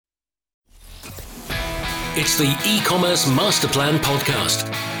It's the e-commerce master plan podcast.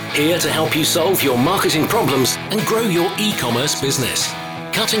 Here to help you solve your marketing problems and grow your e-commerce business.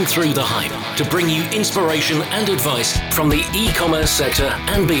 Cutting through the hype to bring you inspiration and advice from the e-commerce sector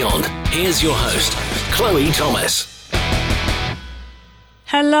and beyond. Here's your host, Chloe Thomas.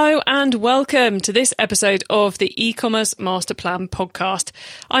 Hello and welcome to this episode of the e-commerce master plan podcast.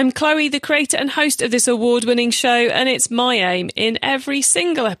 I'm Chloe, the creator and host of this award-winning show, and it's my aim in every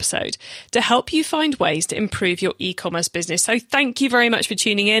single episode to help you find ways to improve your e-commerce business. So thank you very much for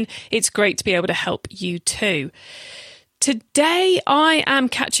tuning in. It's great to be able to help you too. Today, I am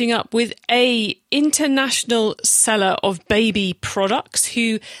catching up with a international seller of baby products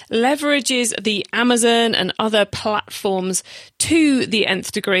who leverages the Amazon and other platforms to the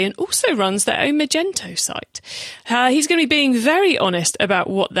nth degree and also runs their own Magento site. He's going to be being very honest about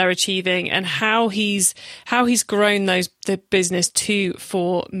what they're achieving and how he's grown the business to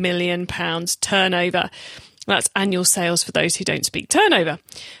 £4 million turnover. That's annual sales for those who don't speak turnover.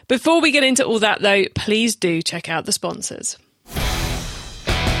 Before we get into all that, though, please do check out the sponsors.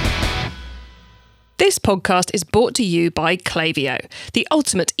 This podcast is brought to you by Klaviyo, the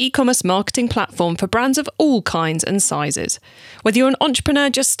ultimate e-commerce marketing platform for brands of all kinds and sizes. Whether you're an entrepreneur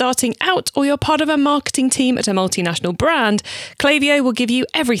just starting out or you're part of a marketing team at a multinational brand, Klaviyo will give you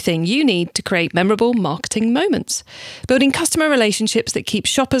everything you need to create memorable marketing moments, building customer relationships that keep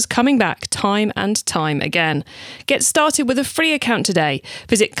shoppers coming back time and time again. Get started with a free account today.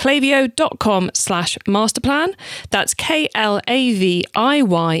 Visit klaviyo.com/masterplan. That's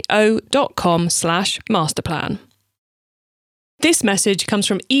KLAVIYO.com/masterplan. This message comes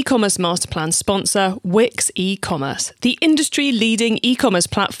from e-commerce masterplan sponsor Wix e-commerce, the industry-leading e-commerce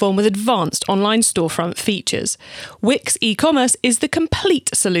platform with advanced online storefront features. Wix e-commerce is the complete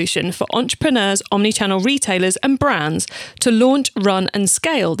solution for entrepreneurs, omnichannel retailers and brands to launch, run and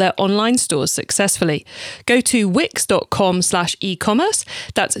scale their online stores successfully. Go to wix.com/e-commerce,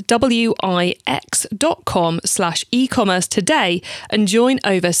 that's wix.com/e-commerce today and join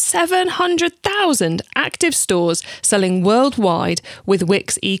over 700,000 active stores selling worldwide with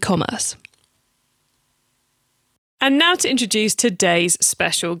Wix e-commerce. And now to introduce today's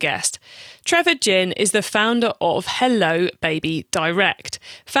special guest. Trevor Ginn is the founder of Hello Baby Direct.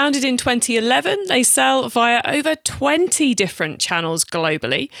 Founded in 2011, they sell via over 20 different channels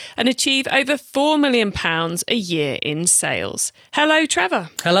globally and achieve over £4 million a year in sales. Hello, Trevor.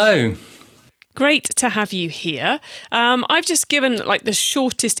 Hello. Great to have you here. I've just given the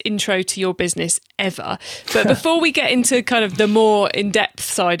shortest intro to your business ever. But before we get into kind of the more in-depth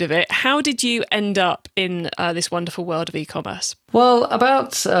side of it, how did you end up in this wonderful world of e-commerce? Well,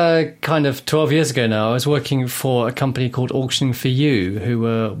 about kind of 12 years ago now, I was working for a company called Auctioning for You, who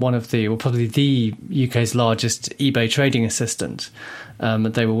were probably the UK's largest eBay trading assistant.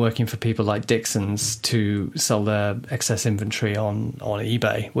 They were working for people like Dixon's to sell their excess inventory on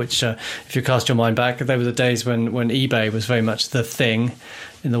eBay, which, if you cast your mind back, they were the days when eBay was very much the thing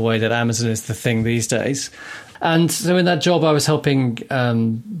in the way that Amazon is the thing these days. And so in that job, I was helping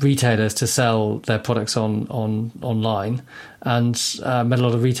retailers to sell their products online, and met a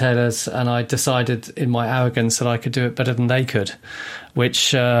lot of retailers, and I decided in my arrogance that I could do it better than they could,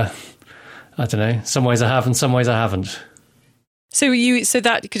 which, I don't know, some ways I have and some ways I haven't. So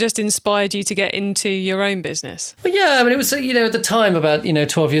that just inspired you to get into your own business? Well, yeah, I mean, it was, at the time about,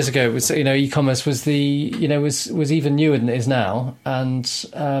 12 years ago, it was, e-commerce was was even newer than it is now. And,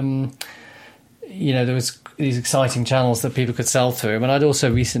 there was these exciting channels that people could sell through. I mean, I'd also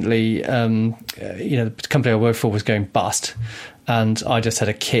recently, the company I worked for was going bust, and I just had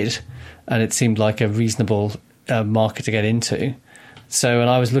a kid, and it seemed like a reasonable market to get into. So, and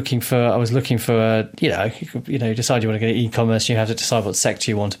I was looking for decide you want to get into e-commerce, you have to decide what sector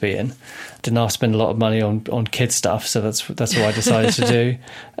you want to be in. Didn't have to spend a lot of money on kid stuff, so that's what I decided to do.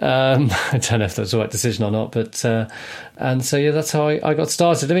 I don't know if that was the right decision or not, but and so yeah, that's how I got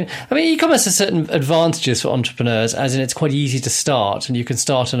started. I mean, e-commerce has certain advantages for entrepreneurs, as in it's quite easy to start, and you can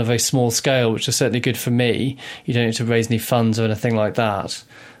start on a very small scale, which is certainly good for me. You don't need to raise any funds or anything like that.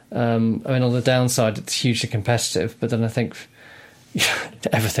 On the downside, it's hugely competitive, but then I think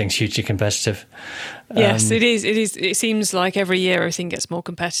everything's hugely competitive. Yes, it is. It seems like every year everything gets more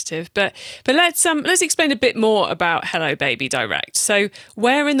competitive. But let's explain a bit more about Hello Baby Direct. So,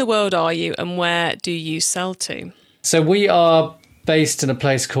 where in the world are you, and where do you sell to? So we are based in a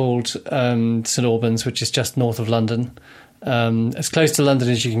place called St Albans, which is just north of London. As close to London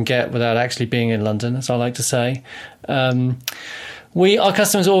as you can get without actually being in London, as I like to say. Our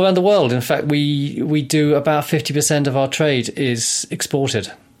customers all around the world. In fact, we do about 50% of our trade is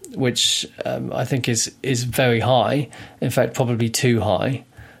exported, which I think is very high. In fact, probably too high.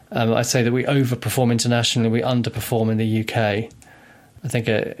 I'd say that we overperform internationally, we underperform in the UK. I think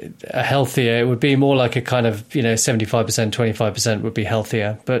a healthier, it would be more like a kind of, 75%, 25% would be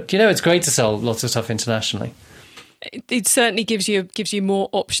healthier. But, it's great to sell lots of stuff internationally. It certainly gives you more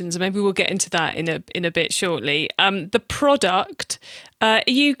options, and maybe we'll get into that in a bit shortly. The product, are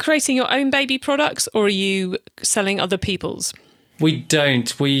you creating your own baby products, or are you selling other people's? We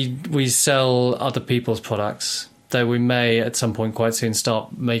don't. We sell other people's products, though we may at some point quite soon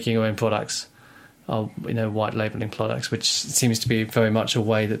start making our own products, white labeling products, which seems to be very much a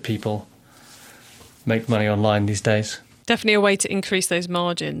way that people make money online these days. Definitely a way to increase those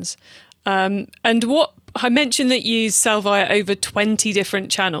margins. And what I mentioned that you sell via over 20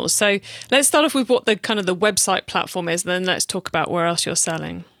 different channels. So let's start off with what the website platform is, and then let's talk about where else you're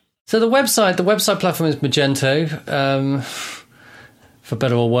selling. So the website platform is Magento, for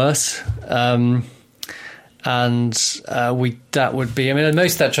better or worse. That would be,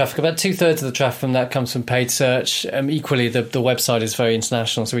 most of that traffic, about 2/3 of the traffic from that comes from paid search. Equally, the website is very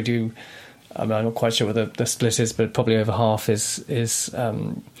international, so we do, I'm not quite sure what the split is, but probably over half is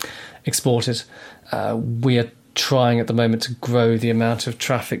exported. We are trying at the moment to grow the amount of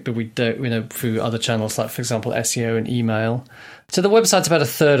traffic that we do, through other channels, like, for example, SEO and email. So the website's about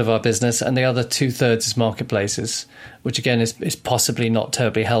 1/3 of our business, and the other 2/3 is marketplaces, which again is possibly not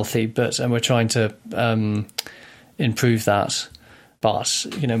terribly healthy, and we're trying to improve that. But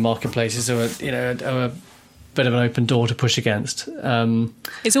marketplaces are a bit of an open door to push against.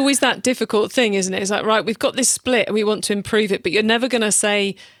 It's always that difficult thing, isn't it? It's like, right, we've got this split and we want to improve it, but you're never going to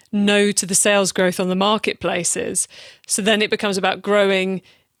say no to the sales growth on the marketplaces. So then it becomes about growing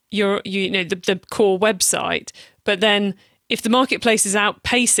the core website. But then if the marketplaces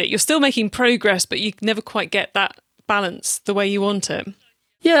outpace it, you're still making progress, but you never quite get that balance the way you want it.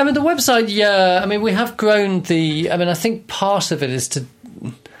 Yeah, the website, we have grown I think part of it is to,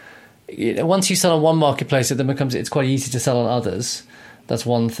 once you sell on one marketplace, it's quite easy to sell on others. That's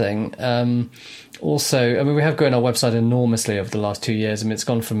one thing. Also, we have grown our website enormously over the last 2 years. It's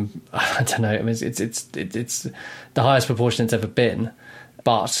gone from, I don't know, it's the highest proportion it's ever been.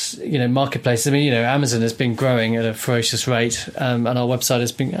 But, marketplaces, Amazon has been growing at a ferocious rate, and our website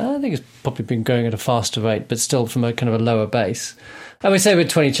has been, I think it's probably been growing at a faster rate, but still from a kind of a lower base. And we say with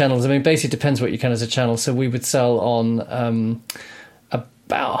 20 channels, basically it depends what you count as a channel. So we would sell on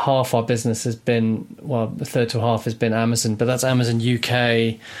about half our business has been, 1/3 to half has been Amazon, but that's Amazon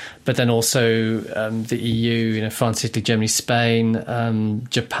UK, but then also the EU, France, Italy, Germany, Spain,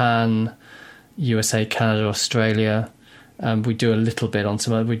 Japan, USA, Canada, Australia. We do a little bit on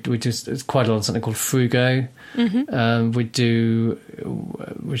some other, we do quite a lot on something called Frugo. Mm-hmm. We do,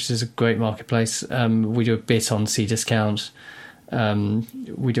 which is a great marketplace. We do a bit on Cdiscount.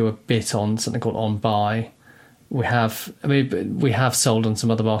 We do a bit on something called On Buy. We have sold on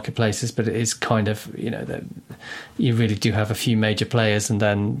some other marketplaces, but it is kind of, you really do have a few major players, and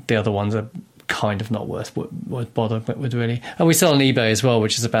then the other ones are kind of not worth bothering with, really. And we sell on eBay as well,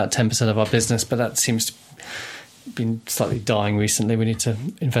 which is about 10% of our business, but that seems to have been slightly dying recently. We need to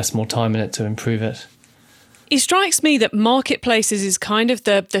invest more time in it to improve it. It strikes me that marketplaces is kind of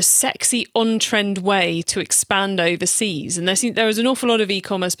the sexy on-trend way to expand overseas. And there is an awful lot of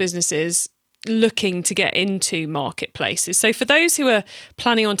e-commerce businesses looking to get into marketplaces. So for those who are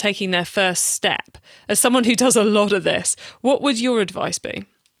planning on taking their first step, as someone who does a lot of this, what would your advice be?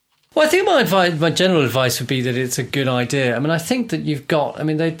 Well, I think my general advice would be that it's a good idea. I think that you've got,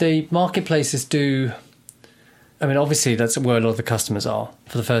 the marketplaces do, obviously that's where a lot of the customers are,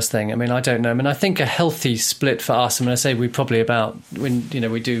 for the first thing. I don't know. I think a healthy split for us, I say we probably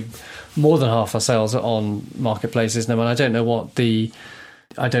we do more than half our sales on marketplaces now, and I don't know what the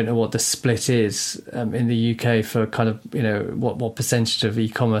split is in the UK for kind of, what percentage of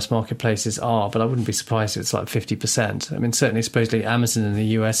e-commerce marketplaces are, but I wouldn't be surprised if it's like 50%. Certainly, supposedly Amazon in the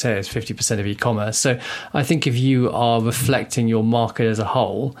USA is 50% of e-commerce. So I think if you are reflecting your market as a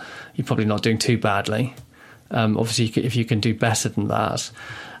whole, you're probably not doing too badly. Obviously, if you can do better than that.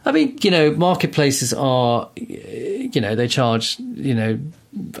 Marketplaces are, they charge,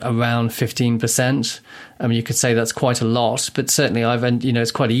 around 15%. You could say that's quite a lot, but certainly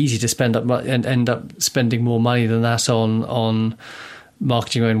it's quite easy to end up spending more money than that on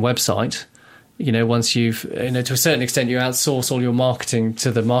marketing your own website. Once you've, to a certain extent, you outsource all your marketing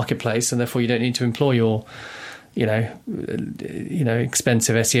to the marketplace, and therefore you don't need to employ your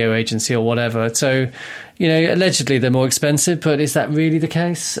expensive SEO agency or whatever. So, allegedly they're more expensive, but is that really the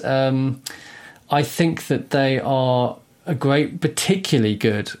case? I think that they are particularly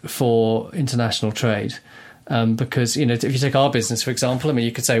good for international trade. Because, if you take our business, for example,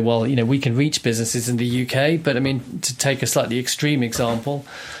 you could say, well, we can reach businesses in the UK, but to take a slightly extreme example,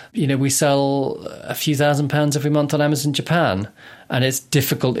 we sell a few £1,000s every month on Amazon Japan, and it's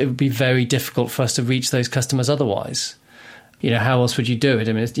difficult. It would be very difficult for us to reach those customers otherwise. How else would you do it?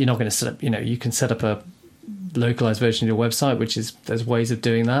 You're not going to set up, you can set up a localized version of your website, there's ways of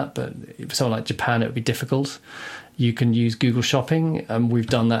doing that, but for someone like Japan, it would be difficult. You can use Google Shopping, and we've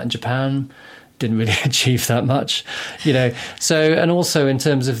done that in Japan. Didn't really achieve that much, So, and also in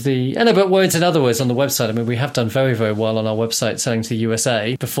terms of but words, in other words, on the website, we have done very, very well on our website selling to the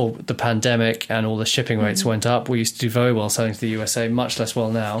USA before the pandemic and all the shipping rates went up. We used to do very well selling to the USA, much less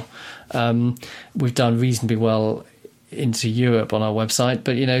well now. We've done reasonably well into Europe on our website,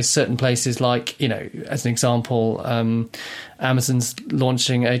 but certain places like as an example, Amazon's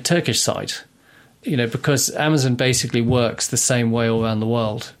launching a Turkish site, because Amazon basically works the same way all around the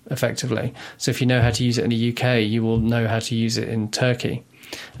world effectively. So if you know how to use it in the UK, you will know how to use it in Turkey.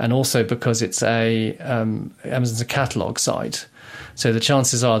 And also because it's Amazon's a catalog site, so the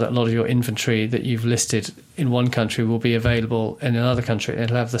chances are that a lot of your inventory that you've listed in one country will be available in another country.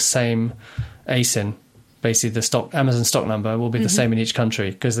 It'll have the same ASIN. Basically, the Amazon stock number will be the same in each country,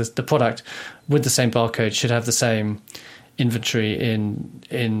 because the product with the same barcode should have the same inventory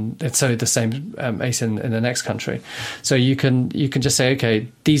so the same ASIN in the next country. So you can just say, okay,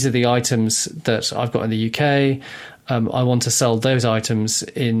 these are the items that I've got in the UK. I want to sell those items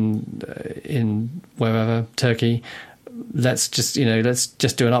in wherever, Turkey. Let's just do an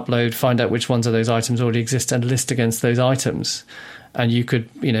upload, find out which ones of those items already exist, and list against those items. And you could,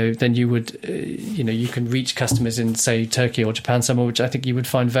 then you would, you can reach customers in, say, Turkey or Japan somewhere, which I think you would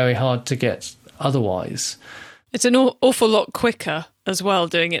find very hard to get otherwise. It's an awful lot quicker as well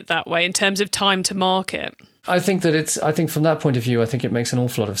doing it that way in terms of time to market. I think from that point of view, I think it makes an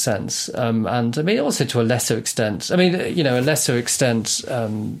awful lot of sense. And also to a lesser extent,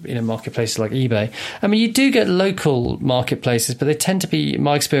 marketplaces like eBay. You do get local marketplaces, but they tend to be, in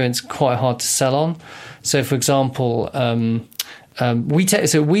my experience, quite hard to sell on. So, for example, we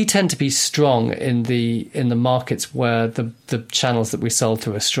tend to be strong in the markets where the channels that we sell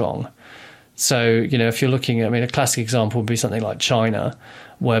to are strong. So, if you're looking at, a classic example would be something like China,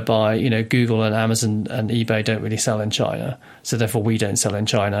 whereby, Google and Amazon and eBay don't really sell in China. So therefore we don't sell in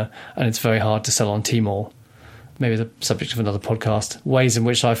China, and it's very hard to sell on Tmall. Maybe the subject of another podcast, ways in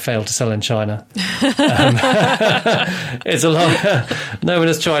which I've failed to sell in China. It's a long, no one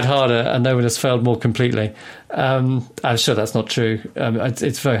has tried harder and no one has failed more completely. I'm sure that's not true.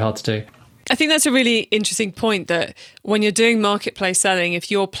 It's very hard to do. I think that's a really interesting point, that when you're doing marketplace selling,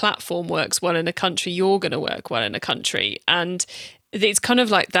 if your platform works well in a country, you're going to work well in a country. And it's kind of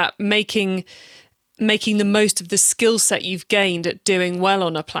like that, making the most of the skill set you've gained at doing well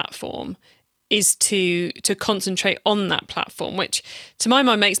on a platform is to concentrate on that platform, which to my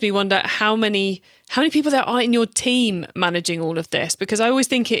mind makes me wonder how many people there are in your team managing all of this. Because I always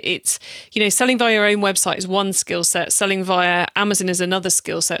think it's selling via your own website is one skill set, selling via Amazon is another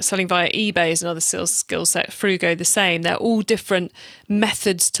skill set, selling via eBay is another skill set, Frugo the same. They're all different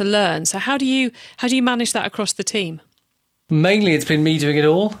methods to learn. So how do you manage that across the team? Mainly it's been me doing it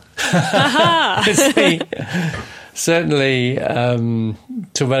all. Certainly,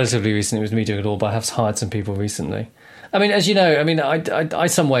 till relatively recently, it was me doing it all, but I have hired some people recently. As you know, I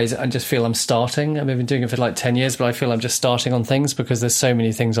some ways, I just feel I'm starting. I've been doing it for like 10 years, but I feel I'm just starting on things because there's so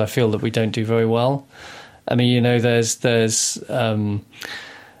many things I feel that we don't do very well. There's the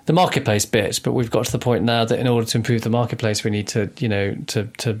marketplace bit, but we've got to the point now that in order to improve the marketplace, we need to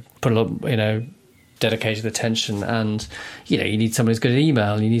put a lot, dedicated attention, and you need someone who's good at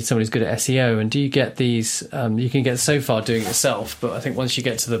email, and you need someone who's good at SEO. And do you get these? You can get so far doing it yourself, but I think once you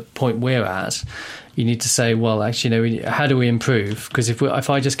get to the point we're at, you need to say, well, actually, how do we improve? Because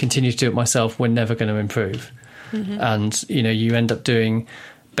if I just continue to do it myself, we're never going to improve. Mm-hmm. And you end up doing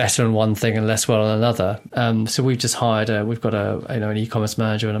better on one thing and less well on another. So we've just hired we've got an e-commerce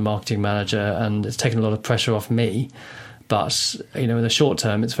manager and a marketing manager, and it's taken a lot of pressure off me. But in the short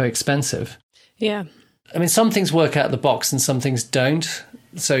term, it's very expensive. Yeah. Some things work out of the box and some things don't.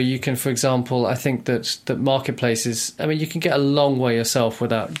 So you can, for example, I think that marketplaces, you can get a long way yourself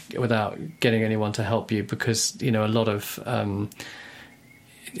without getting anyone to help you, because, a lot of it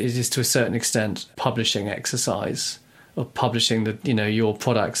is to a certain extent publishing exercise, or publishing your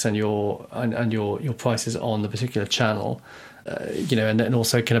products and your prices on the particular channel, and then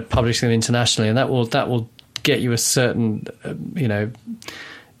also kind of publishing them internationally, and that will get you a certain,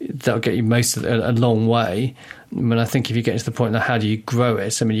 that'll get you a long way. I think if you get to the point of how do you grow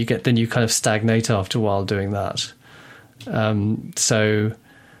it, then you kind of stagnate after a while doing that. So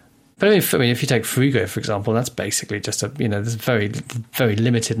But I mean, if you take Frugo, for example, that's basically just there's a very, very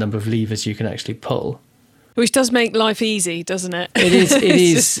limited number of levers you can actually pull. Which does make life easy, doesn't it? It is. It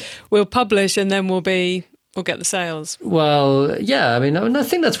is. Just, we'll publish and then we'll get the sales. Well, yeah. I mean, I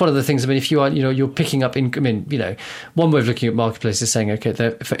think that's one of the things. I mean, if you are, you're picking up. One way of looking at marketplaces is saying, okay,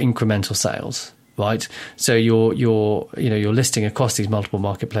 they're for incremental sales, right? So you're listing across these multiple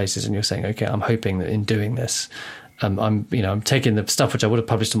marketplaces, and you're saying, okay, I'm hoping that in doing this, I'm taking the stuff which I would have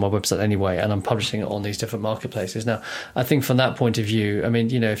published on my website anyway, and I'm publishing it on these different marketplaces. Now, I think from that point of view, I mean,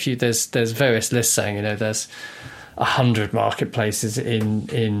 if there's various lists saying, there's 100 marketplaces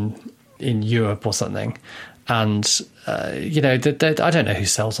in Europe or something, and I don't know who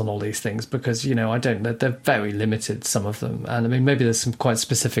sells on all these things because they're very limited, some of them, and I mean maybe there's some quite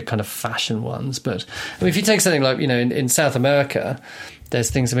specific kind of fashion ones, but I mean if you take something like in South America, there's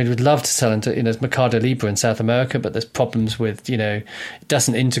things, I mean, we'd love to sell into, there's Mercado Libre in South America, but there's problems with, it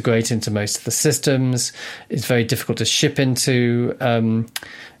doesn't integrate into most of the systems. It's very difficult to ship into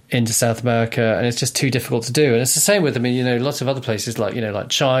South America, and it's just too difficult to do. And it's the same with, lots of other places like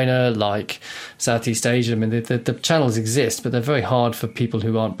China, like Southeast Asia. I mean, the channels exist, but they're very hard for people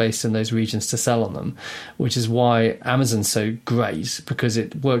who aren't based in those regions to sell on them, which is why Amazon's so great, because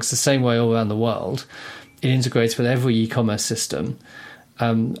it works the same way all around the world. It integrates with every e-commerce system.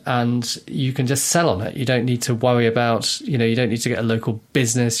 And you can just sell on it. You don't need to worry about, you don't need to get a local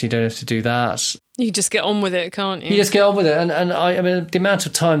business. You don't have to do that. You just get on with it, can't you? You just get on with it. And I mean, the amount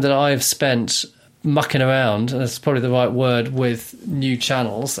of time that I've spent mucking around, and that's probably the right word, with new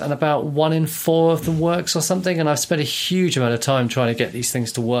channels, and about 1 in 4 of them works or something. And I've spent a huge amount of time trying to get these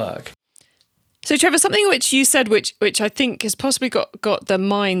things to work. So, Trevor, something which you said, which I think has possibly got the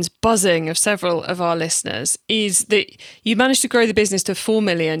minds buzzing of several of our listeners, is that you managed to grow the business to 4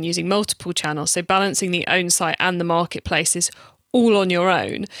 million using multiple channels, so balancing the own site and the marketplaces all on your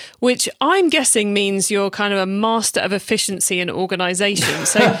own, which I'm guessing means you're kind of a master of efficiency and organisation.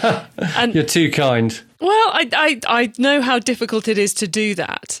 So, and you're too kind. Well, I know how difficult it is to do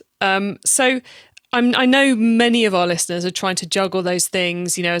that. I know many of our listeners are trying to juggle those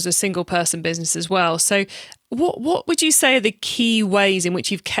things, as a single person business as well. So what would you say are the key ways in which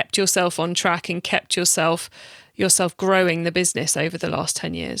you've kept yourself on track and kept yourself growing the business over the last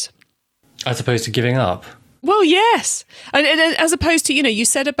 10 years? As opposed to giving up? Well, yes. And as opposed to, you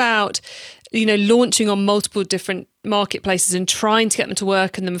said about, launching on multiple different marketplaces and trying to get them to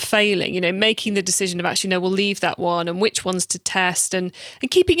work and them failing, making the decision of actually, no, we'll leave that one and which ones to test and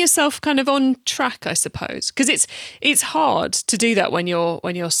keeping yourself kind of on track, I suppose, because it's hard to do that when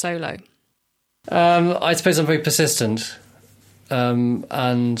you're solo. I suppose I'm very persistent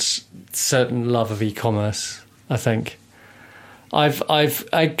and certain love of e-commerce, I think. I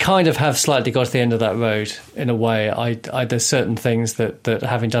kind of have slightly got to the end of that road in a way. There's certain things that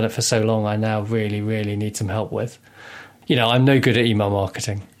having done it for so long, I now really, really need some help with. I'm no good at email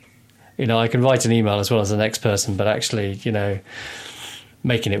marketing. I can write an email as well as the next person, but actually,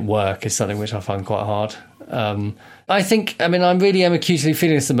 making it work is something which I find quite hard. I think, I really am acutely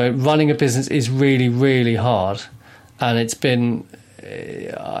feeling this at the moment. Running a business is really, really hard. And it's been,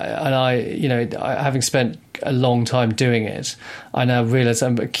 having spent a long time doing it, I now realise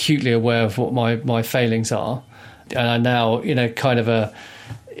I'm acutely aware of what my failings are, and I now I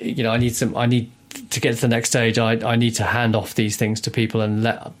need to get to the next stage. I need to hand off these things to people and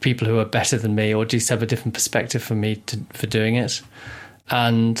let people who are better than me or just have a different perspective from me for doing it.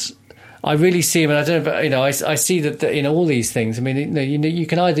 And I really see, I don't know, but I see that in all these things. You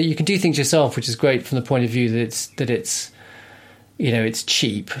can do things yourself, which is great from the point of view that it's it's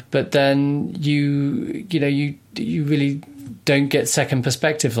cheap, but then you really don't get second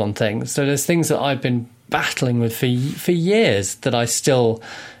perspectives on things. So there's things that I've been battling with for years that I still,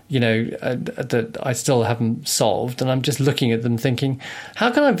 that I still haven't solved, and I'm just looking at them thinking, how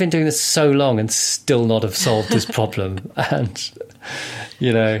can I have been doing this so long and still not have solved this problem? And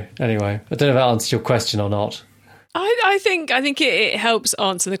anyway, I don't know if that answers your question or not. I think it helps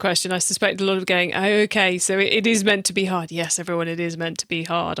answer the question. I suspect a lot of going, oh, okay, so it is meant to be hard. Yes, everyone, it is meant to be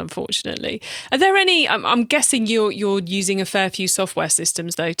hard, unfortunately. Are there any, I'm guessing you're using a fair few software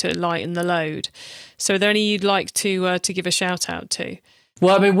systems, though, to lighten the load. So are there any you'd like to give a shout out to?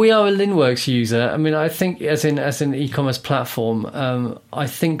 Well, we are a Linworks user. I think as an e-commerce platform, I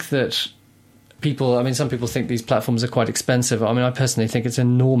think that some people think these platforms are quite expensive. I personally think it's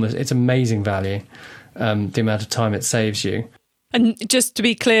amazing value. The amount of time it saves you. And just to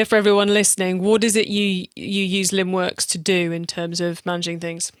be clear for everyone listening, what is it you use Linworks to do in terms of managing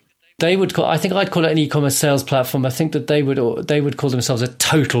things? I think I'd call it an e-commerce sales platform. I think that they would call themselves a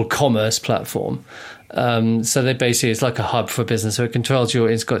total commerce platform. So they basically, it's like a hub for business. So it controls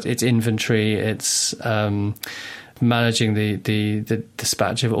it's got its inventory, it's managing the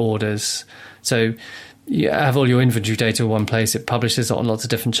dispatch of orders. So you have all your inventory data in one place. It publishes it on lots of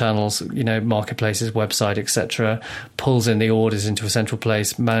different channels, marketplaces, website, etc. Pulls in the orders into a central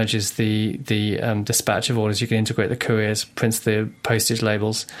place, manages the dispatch of orders. You can integrate the couriers, prints the postage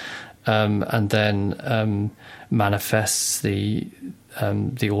labels, and then manifests the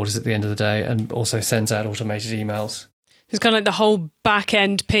orders at the end of the day, and also sends out automated emails. It's kind of like the whole back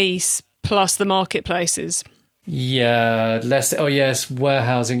end piece plus the marketplaces. Yeah,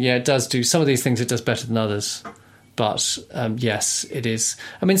 warehousing. Yeah, it does do some of these things. It does better than others, but yes, it is.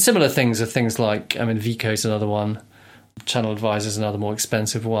 I mean, similar things are things like, Vico's another one, Channel Advisor's another more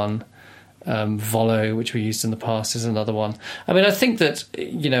expensive one, Volo, which we used in the past, is another one. I mean, I think that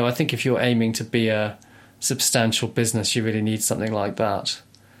I think if you're aiming to be a substantial business, you really need something like that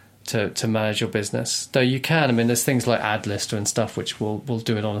to manage your business. Though you can, there's things like AdLister and stuff which will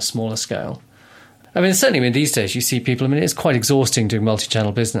do it on a smaller scale. Certainly these days you see people, it's quite exhausting doing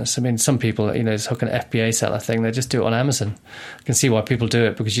multi-channel business. Some people, it's like an FBA seller thing, they just do it on Amazon. I can see why people do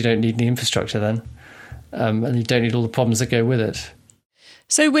it, because you don't need the infrastructure then. And you don't need all the problems that go with it.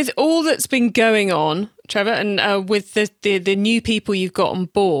 So with all that's been going on, Trevor, and with the new people you've got on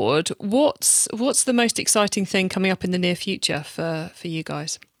board, what's the most exciting thing coming up in the near future for you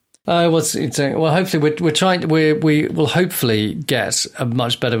guys? Well, hopefully we will hopefully get a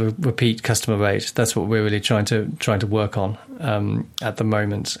much better repeat customer rate. That's what we're really trying to work on at the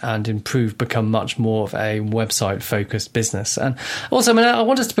moment, and become much more of a website focused business. And also, I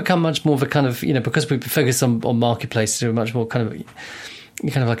want us to become much more of a kind of, because we focus on marketplaces, to a much more kind of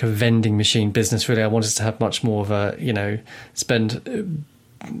like a vending machine business. Really, I want us to have much more of a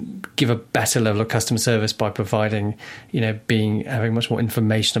give a better level of customer service by providing, having much more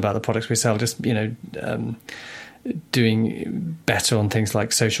information about the products we sell, just, doing better on things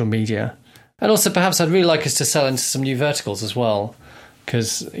like social media. And also perhaps I'd really like us to sell into some new verticals as well,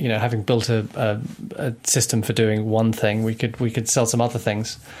 because, having built a system for doing one thing, we could sell some other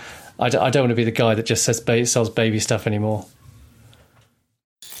things. I don't want to be the guy that just sells baby stuff anymore.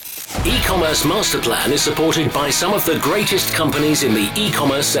 E-commerce Master Plan is supported by some of the greatest companies in the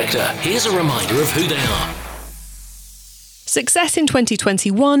e-commerce sector. Here's a reminder of who they are. Success in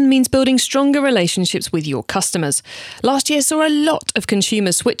 2021 means building stronger relationships with your customers. Last year saw a lot of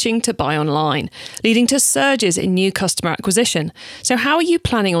consumers switching to buy online, leading to surges in new customer acquisition. So how are you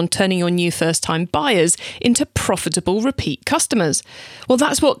planning on turning your new first-time buyers into profitable repeat customers? Well,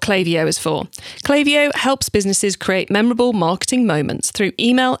 that's what Klaviyo is for. Klaviyo helps businesses create memorable marketing moments through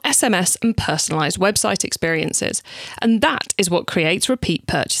email, SMS, and personalised website experiences. And that is what creates repeat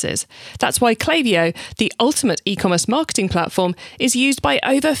purchases. That's why Klaviyo, the ultimate e-commerce marketing platform, is used by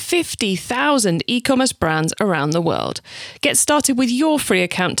over 50,000 e-commerce brands around the world. Get started with your free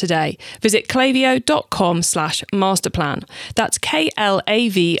account today. Visit klaviyo.com/masterplan. That's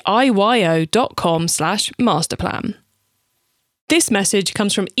klaviyo.com/masterplan. This message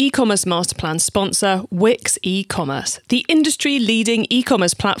comes from e-commerce masterplan sponsor Wix e-commerce, the industry-leading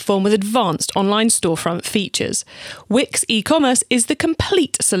e-commerce platform with advanced online storefront features. Wix e-commerce is the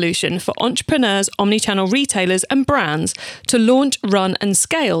complete solution for entrepreneurs, omnichannel retailers and brands to launch, run and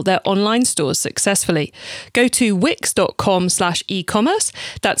scale their online stores successfully. Go to wix.com/e-commerce,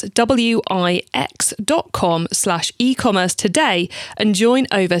 that's wix.com/e-commerce today, and join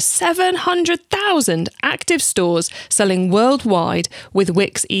over 700,000 active stores selling worldwide with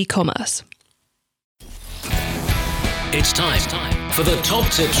Wix e-commerce. It's time for the top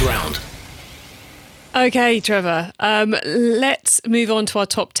tips round. Okay, Trevor, let's move on to our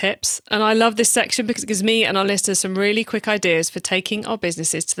top tips. And I love this section because it gives me and our listeners some really quick ideas for taking our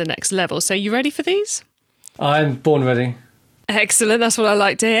businesses to the next level. So you ready for these? I'm born ready. Excellent. That's what I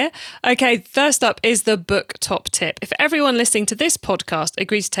like to hear. Okay, first up is the book top tip. If everyone listening to this podcast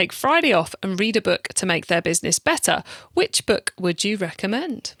agrees to take Friday off and read a book to make their business better, which book would you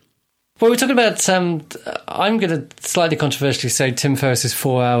recommend? Well, we're talking about, I'm going to slightly controversially say Tim Ferriss's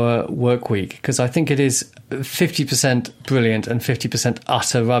 4-Hour Work Week, because I think it is 50% brilliant and 50%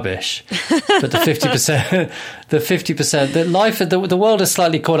 utter rubbish. But the 50%, the world is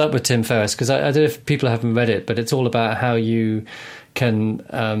slightly caught up with Tim Ferriss, because I don't know if people haven't read it, but it's all about how you can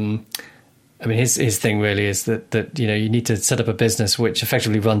I mean, his thing really is that you need to set up a business which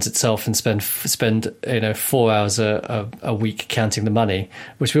effectively runs itself and spend 4 hours a week counting the money,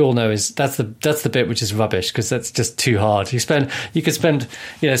 which we all know that's the bit which is rubbish, because that's just too hard. You could spend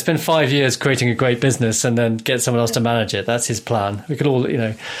 5 years creating a great business and then get someone else to manage it. That's his plan. We could all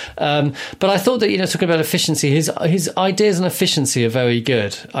but I thought that talking about efficiency, his ideas on efficiency are very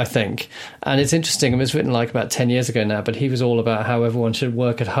good, I think, and it's interesting. It was written like about 10 years ago now, but he was all about how everyone should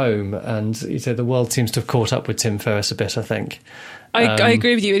work at home, and the world seems to have caught up with Tim Ferriss a bit, I think. I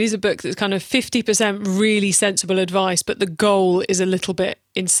agree with you. It is a book that's kind of 50% really sensible advice, but the goal is a little bit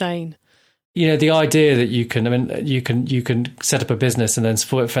insane. The idea that you can set up a business and then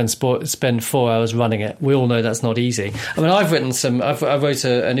spend 4 hours running it. We all know that's not easy. I mean, I wrote an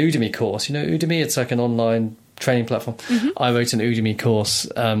Udemy course. Udemy, it's like an online training platform. Mm-hmm. I wrote an Udemy course,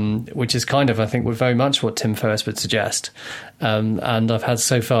 which is kind of, I think, very much what Tim Ferriss would suggest. And I've had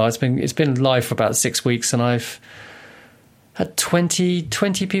so far, it's been live for about 6 weeks, and I've had 20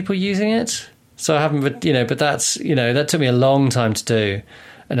 people using it. So I haven't, but that's, that took me a long time to do.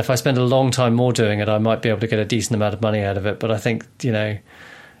 And if I spend a long time more doing it, I might be able to get a decent amount of money out of it. But I think,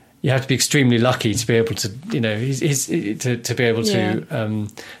 you have to be extremely lucky to be able to, to be able to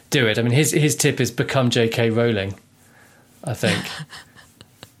do it. I mean, his tip is become J.K. Rowling, I think.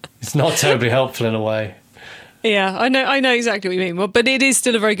 It's not terribly helpful in a way. Yeah, I know exactly what you mean. Well, but it is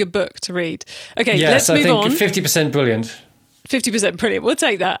still a very good book to read. Okay, yes, let's move on. 50% brilliant. 50% brilliant. We'll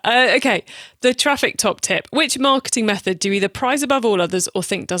take that. Okay, the traffic top tip. Which marketing method do you either prize above all others or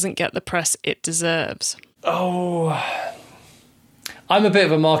think doesn't get the press it deserves? Oh, I'm a bit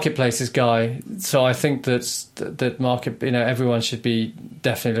of a marketplaces guy, so I think that market, everyone should be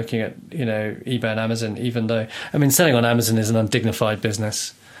definitely looking at, eBay and Amazon, even though, I mean, selling on Amazon is an undignified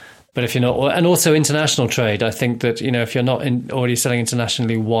business. But if you're not, and also international trade, I think that, if you're not already selling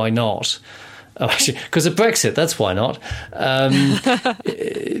internationally, why not? Oh, actually, because of Brexit, that's why not.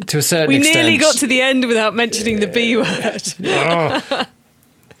 To a certain extent. We nearly got to the end without mentioning the B word.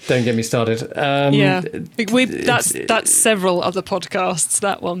 Don't get me started. That's several other podcasts,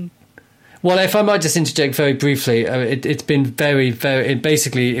 that one. Well, if I might just interject very briefly, it's been very, very...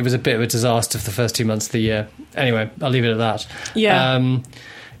 Basically, it was a bit of a disaster for the first 2 months of the year. Anyway, I'll leave it at that. Yeah.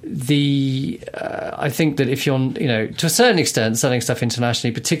 I think that if you're, to a certain extent, selling stuff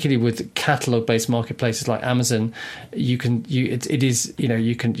internationally, particularly with catalog-based marketplaces like Amazon, you can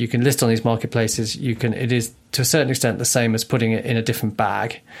list on these marketplaces. It is to a certain extent the same as putting it in a different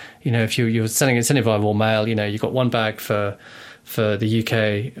bag. If you're sending it via raw mail, you've got one bag for the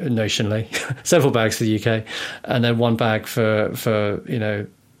UK notionally, several bags for the UK, and then one bag for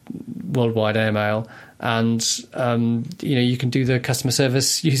worldwide airmail. And, you can do the customer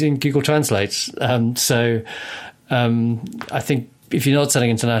service using Google Translate. So I think if you're not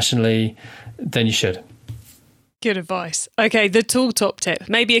selling internationally, then you should. Good advice. Okay, the tool top tip.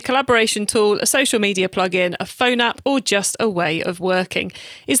 Maybe a collaboration tool, a social media plugin, a phone app, or just a way of working.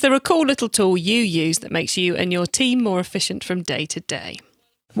 Is there a cool little tool you use that makes you and your team more efficient from day to day?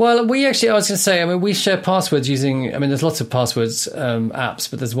 Well, we share passwords using, there's lots of passwords apps,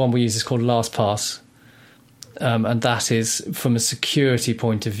 but there's one we use, it's called LastPass. And that is, from a security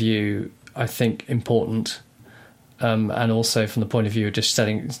point of view, I think important. And also from the point of view of just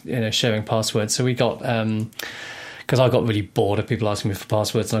sharing passwords. So we got, because I got really bored of people asking me for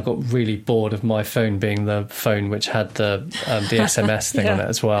passwords, and I got really bored of my phone being the phone which had the SMS thing on it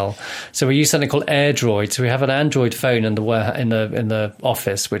as well. So we use something called AirDroid. So we have an Android phone in the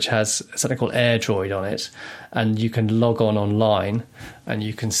office which has something called AirDroid on it, and you can log online, and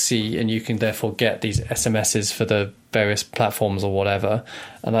you can see, and you can therefore get these SMSs for the various platforms or whatever,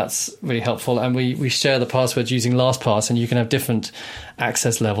 and that's really helpful. And we share the passwords using LastPass, and you can have different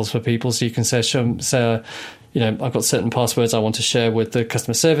access levels for people. So you can say I've got certain passwords I want to share with the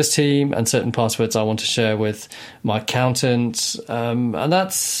customer service team, and certain passwords I want to share with my accountant, and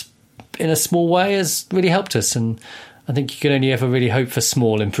that's, in a small way, has really helped us. And I think you can only ever really hope for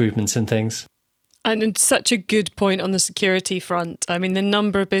small improvements in things. And such a good point on the security front. I mean, the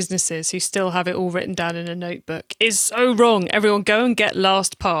number of businesses who still have it all written down in a notebook is so wrong. Everyone go and get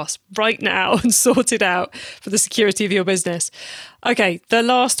LastPass right now and sort it out for the security of your business. Okay, the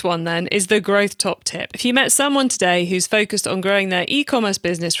last one then is the growth top tip. If you met someone today who's focused on growing their e-commerce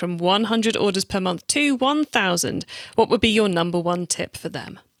business from 100 orders per month to 1,000, what would be your number one tip for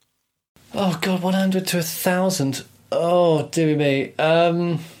them? Oh, God, 100 to 1,000. Oh, dear me.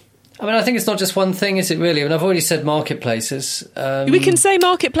 I think it's not just one thing, is it really? I've already said marketplaces. We can say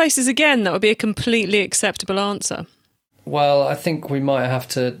marketplaces again. That would be a completely acceptable answer. Well, I think we might have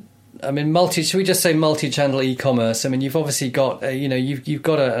to I mean, should we just say multi-channel e-commerce? I mean, you've obviously got, you've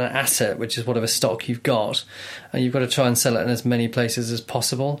got an asset, which is whatever stock you've got, and you've got to try and sell it in as many places as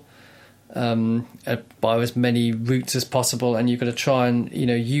possible, by as many routes as possible, and you've got to try and,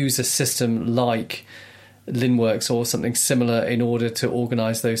 use a system like Linworks or something similar in order to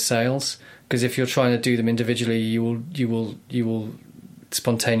organise those sales. Because if you're trying to do them individually, you will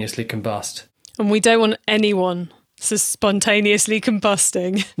spontaneously combust. And we don't want anyone spontaneously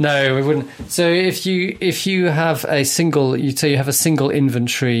combusting. No, we wouldn't. So if you have a single, you have a single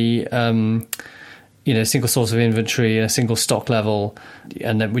inventory, single source of inventory, a single stock level,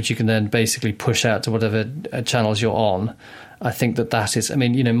 and then which you can then basically push out to whatever channels you're on. I think that is, I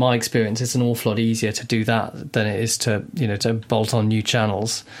mean, my experience, it's an awful lot easier to do that than it is to bolt on new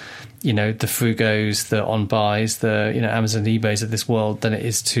channels. The Frugos, the OnBuys, the Amazon eBays of this world, than it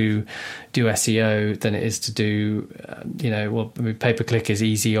is to do SEO, than it is to do, pay-per-click is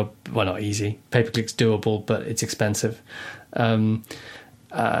easy, not easy. Pay-per-click's doable, but it's expensive. I've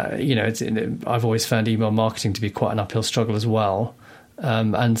always found email marketing to be quite an uphill struggle as well.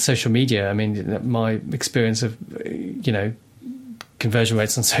 And social media, I mean, my experience of, conversion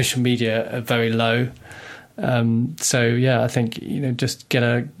rates on social media are very low. I think, just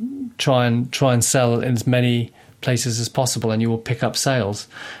try and sell in as many places as possible, and you will pick up sales.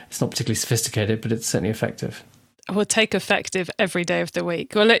 It's not particularly sophisticated, but it's certainly effective. We'll take effective every day of the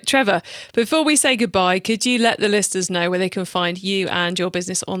week. Well, look, Trevor, before we say goodbye, could you let the listeners know where they can find you and your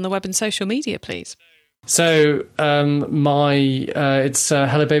business on the web and social media, please? So it's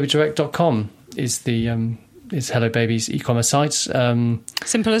hellobabydirect.com is Hello Baby's e-commerce site.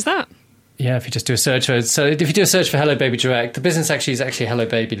 Simple as that. Yeah, if you just do a search for it. So if you do a search for Hello Baby Direct, the business is actually Hello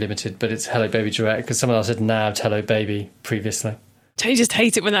Baby Limited, but it's Hello Baby Direct because someone else had nabbed Hello Baby previously. Don't you just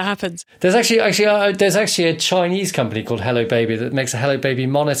hate it when that happens? There's actually a Chinese company called Hello Baby that makes a Hello Baby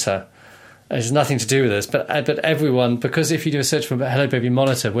monitor. It has nothing to do with this, but everyone, because if you do a search for Hello Baby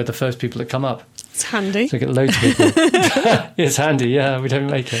monitor, we're the first people that come up. It's handy. So we get loads of people. It's handy, yeah. We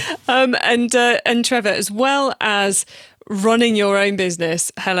don't make it. And Trevor, as well as running your own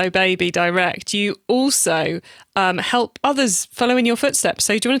business, Hello Baby Direct, you also help others follow in your footsteps.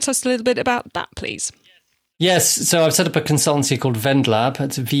 So do you want to tell us a little bit about that, please? Yes, so I've set up a consultancy called Vendlab.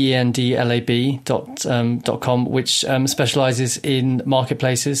 It's vendlab.com, which specialises in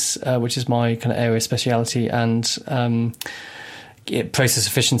marketplaces, which is my kind of area of speciality, and process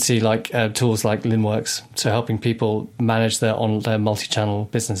efficiency, like tools like Linworks, so helping people manage their multi-channel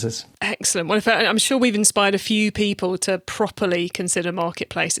businesses. Excellent. Well, I'm sure we've inspired a few people to properly consider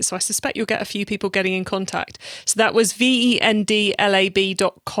marketplaces, so I suspect you'll get a few people getting in contact. So that was vendlab.com,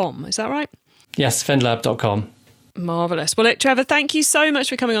 is that right? Yes, vendlab.com. Marvellous. Well, Trevor, thank you so much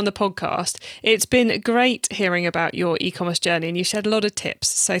for coming on the podcast. It's been great hearing about your e-commerce journey, and you shared a lot of tips.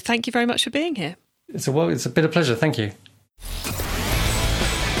 So thank you very much for being here. It's a bit of pleasure. Thank you.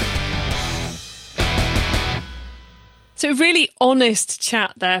 So a really honest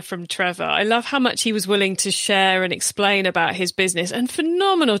chat there from Trevor. I love how much he was willing to share and explain about his business, and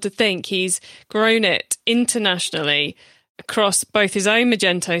phenomenal to think he's grown it internationally across both his own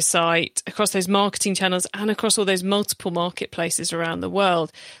Magento site, across those marketing channels, and across all those multiple marketplaces around the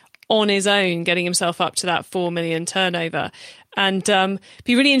world on his own, getting himself up to that 4 million turnover. And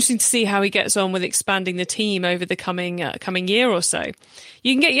be really interesting to see how he gets on with expanding the team over the coming year or so.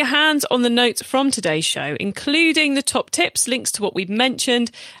 You can get your hands on the notes from today's show, including the top tips, links to what we've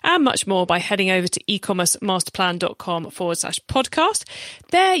mentioned, and much more by heading over to ecommercemasterplan.com/podcast.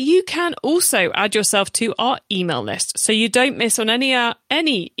 There you can also add yourself to our email list, so you don't miss on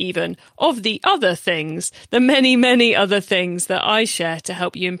any even of the other things, the many, many other things that I share to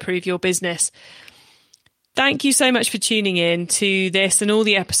help you improve your business. Thank you so much for tuning in to this and all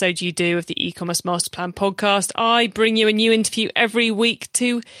the episodes you do of the E-commerce Master Plan podcast. I bring you a new interview every week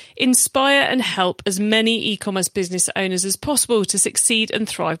to inspire and help as many e-commerce business owners as possible to succeed and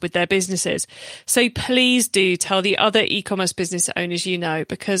thrive with their businesses. So please do tell the other e-commerce business owners you know,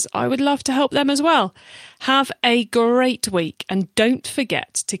 because I would love to help them as well. Have a great week, and don't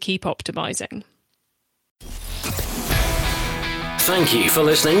forget to keep optimizing. Thank you for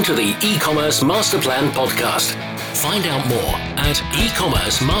listening to the E-commerce Master Plan podcast. Find out more at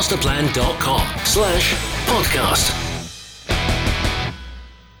ecommercemasterplan.com/podcast.